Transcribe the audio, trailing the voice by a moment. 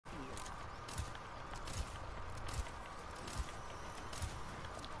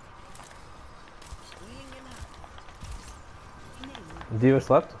Diva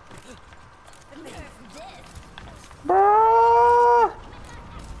slept? Bruh!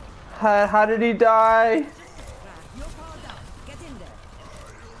 How did he die?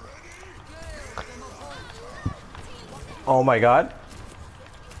 Oh my god.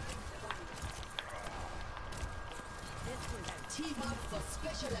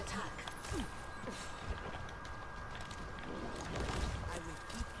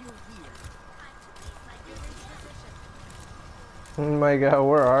 Oh my god,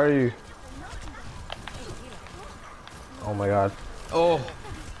 where are you? Oh my god. Oh.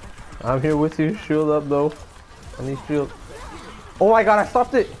 I'm here with you. Shield up though. I need shield. Oh my god, I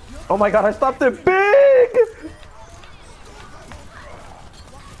stopped it! Oh my god, I stopped it! Big!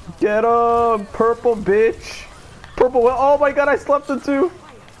 Get him! Purple bitch! Purple, oh my god, I slept it too!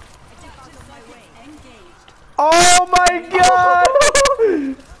 Oh my god!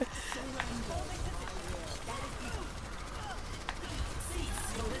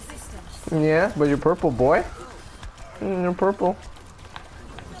 Yeah, but you're purple, boy. You're purple.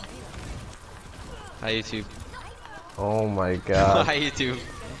 Hi, YouTube. Oh my god. Hi, YouTube.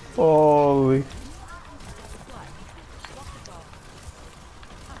 Holy.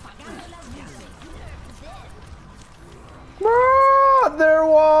 Ah, their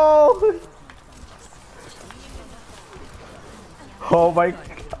wall! Oh my.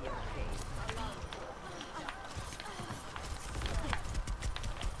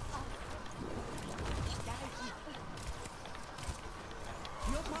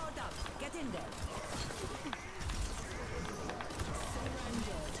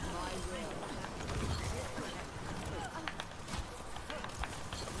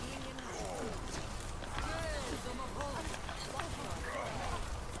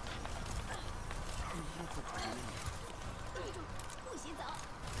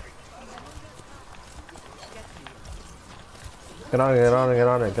 Get on it, get on it, get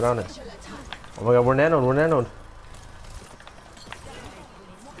on it, get on it. Oh my god, we're nanoed, we're nanoed.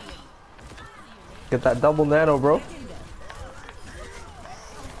 Get that double nano, bro.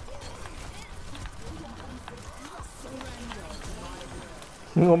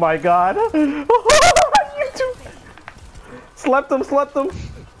 Oh my god. YouTube. Slept him, slept him.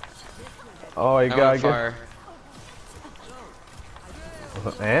 Oh my god. Fire.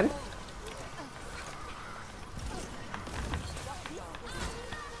 And?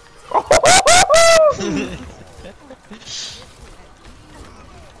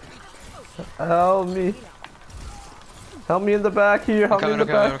 Help me. Help me in the back here. Help me in the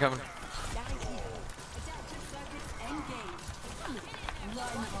back. I'm coming.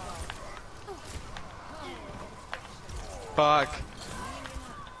 Fuck.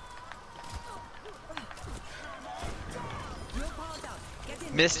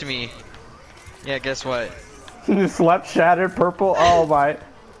 Missed me. Yeah, guess what? Slept, shattered, purple. Oh my.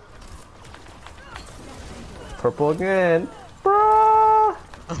 Purple again. Bruh.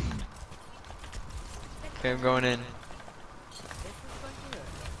 Okay, I'm going in.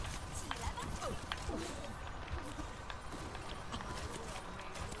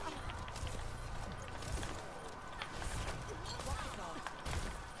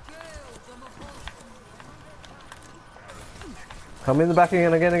 Come in the back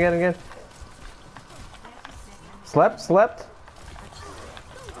again. Slept.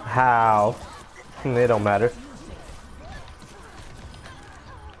 How? They don't matter.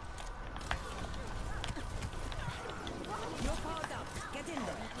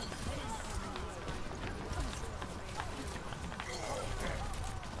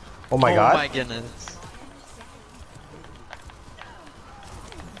 Oh my god. Oh my goodness.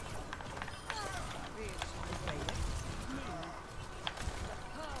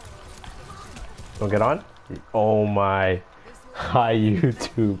 Don't get on? Oh my. Hi,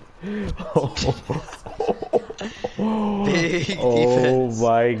 YouTube. Big Oh defense.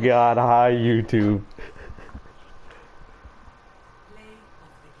 my god, hi, YouTube.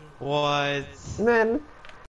 What? Man,